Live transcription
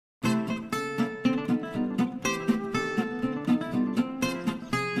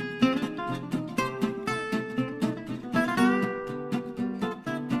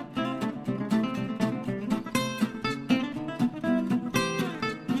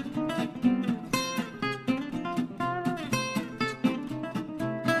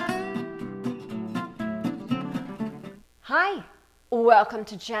Welcome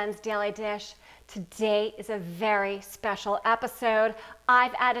to Jen's Daily Dish. Today is a very special episode.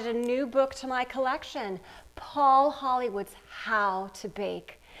 I've added a new book to my collection, Paul Hollywood's How to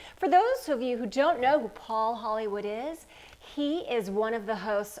Bake. For those of you who don't know who Paul Hollywood is, he is one of the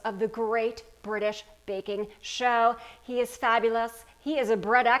hosts of the Great British Baking Show. He is fabulous. He is a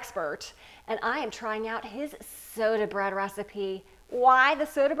bread expert, and I am trying out his soda bread recipe. Why the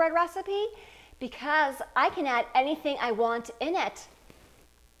soda bread recipe? Because I can add anything I want in it.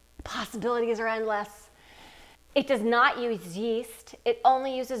 Possibilities are endless. It does not use yeast. It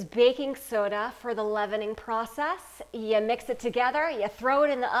only uses baking soda for the leavening process. You mix it together, you throw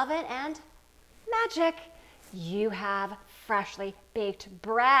it in the oven, and magic! You have freshly baked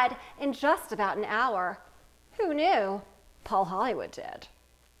bread in just about an hour. Who knew? Paul Hollywood did.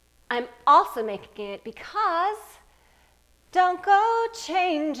 I'm also making it because don't go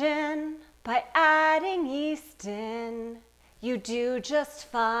changing by adding yeast in. You do just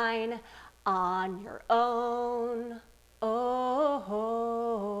fine on your own. Oh,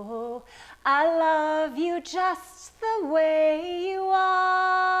 I love you just the way you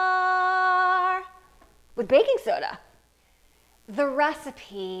are. With baking soda. The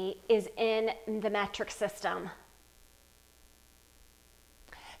recipe is in the metric system.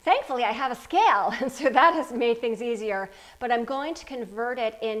 Thankfully, I have a scale, and so that has made things easier, but I'm going to convert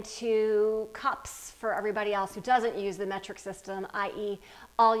it into cups for everybody else who doesn't use the metric system, i.e.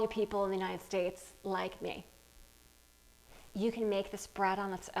 all you people in the United States like me. You can make this bread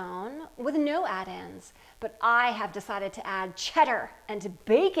on its own with no add-ins, but I have decided to add cheddar and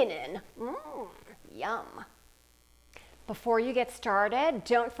bacon in. Yum. Before you get started,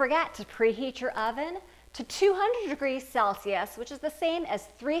 don't forget to preheat your oven to 200 degrees Celsius, which is the same as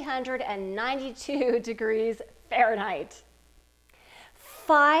 392 degrees Fahrenheit.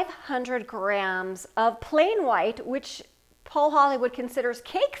 500 grams of plain white, which Paul Hollywood considers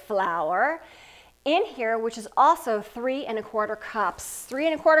cake flour, in here, which is also 3 1/4 cups. 3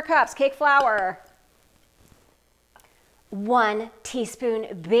 1/4 cups cake flour. 1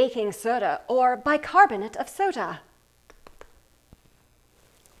 teaspoon baking soda or bicarbonate of soda.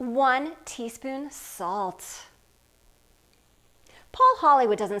 1 teaspoon salt. Paul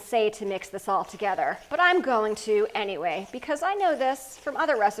Hollywood doesn't say to mix this all together, but I'm going to anyway, because I know this from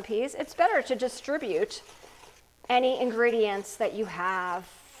other recipes. It's better to distribute any ingredients that you have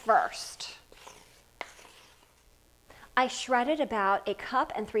first. I shredded about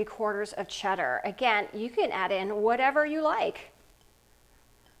 1 3/4 cups of cheddar. Again, you can add in whatever you like.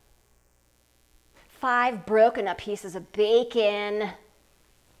 5 broken up pieces of bacon.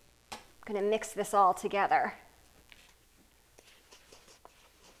 I'm going to mix this all together.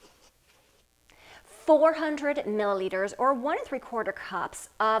 400 milliliters or 1 3/4 cups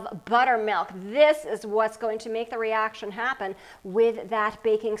of buttermilk. This is what's going to make the reaction happen with that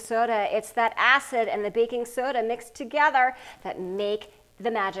baking soda. It's that acid and the baking soda mixed together that make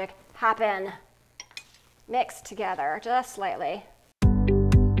the magic happen. Mix together just slightly.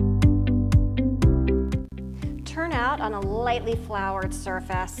 Turn out on a lightly floured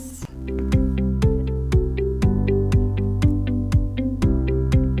surface.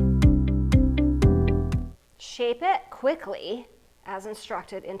 Shape it quickly, as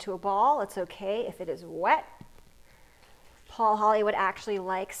instructed, into a ball. It's okay if it is wet. Paul Hollywood actually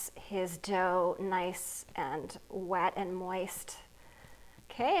likes his dough nice and wet and moist.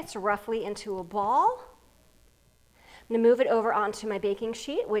 Okay, it's roughly into a ball. I'm going to move it over onto my baking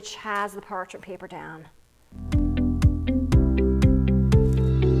sheet, which has the parchment paper down. I'm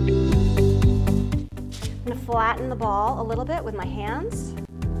going to flatten the ball a little bit with my hands.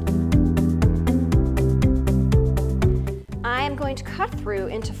 I am going to cut through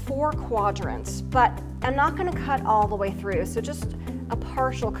into 4 quadrants, but I'm not going to cut all the way through, so just a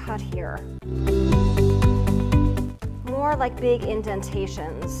partial cut here. More like big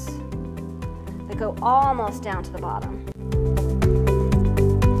indentations that go almost down to the bottom.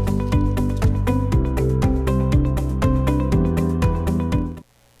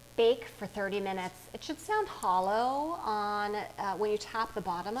 Bake for 30 minutes. It should sound hollow on when you tap the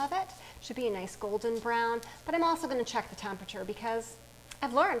bottom of it. It should be a nice golden brown, but I'm also going to check the temperature because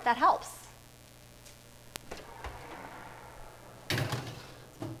I've learned that helps.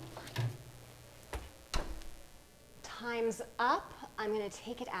 Time's up. I'm going to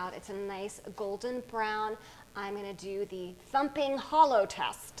take it out. It's a nice golden brown. I'm going to do the thumping hollow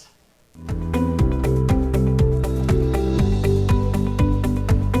test.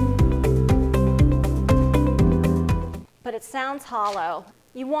 But it sounds hollow.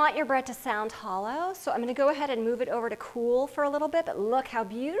 You want your bread to sound hollow, so I'm going to go ahead and move it over to cool for a little bit, but look how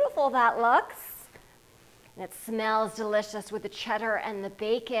beautiful that looks. And it smells delicious with the cheddar and the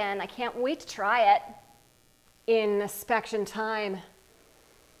bacon. I can't wait to try it. Inspection time.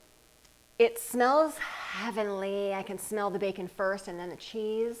 It smells heavenly. I can smell the bacon first and then the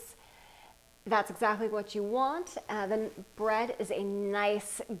cheese. That's exactly what you want. The bread is a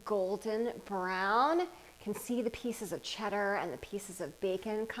nice golden brown. You can see the pieces of cheddar and the pieces of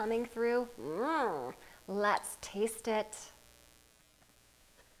bacon coming through. Let's taste it.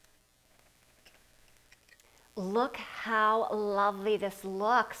 Look how lovely this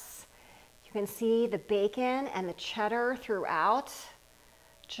looks. You can see the bacon and the cheddar throughout.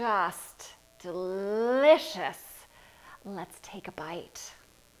 Just delicious. Let's take a bite.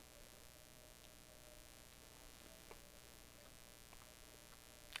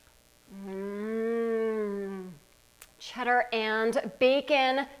 Cheddar and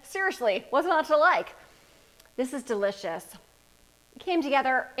bacon. Seriously, what's not to like? This is delicious. It came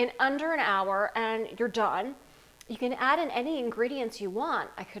together in under an hour and you're done. You can add in any ingredients you want.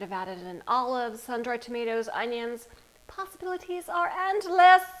 I could have added in olives, sun-dried tomatoes, onions. Possibilities are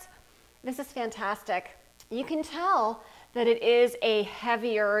endless. This is fantastic. You can tell that it is a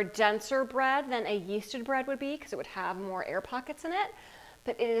heavier, denser bread than a yeasted bread would be because it would have more air pockets in it.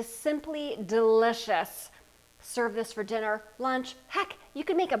 But it is simply delicious. Serve this for dinner, lunch. Heck, you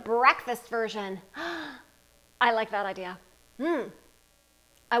could make a breakfast version. I like that idea.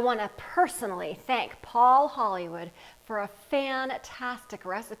 I want to personally thank Paul Hollywood for a fantastic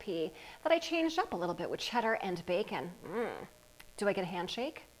recipe that I changed up a little bit with cheddar and bacon. Do I get a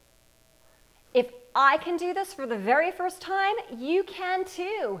handshake? If I can do this for the very first time, you can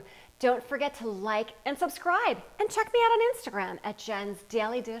too. Don't forget to like and subscribe and check me out on Instagram at Jen's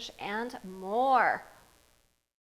Daily Dish and more.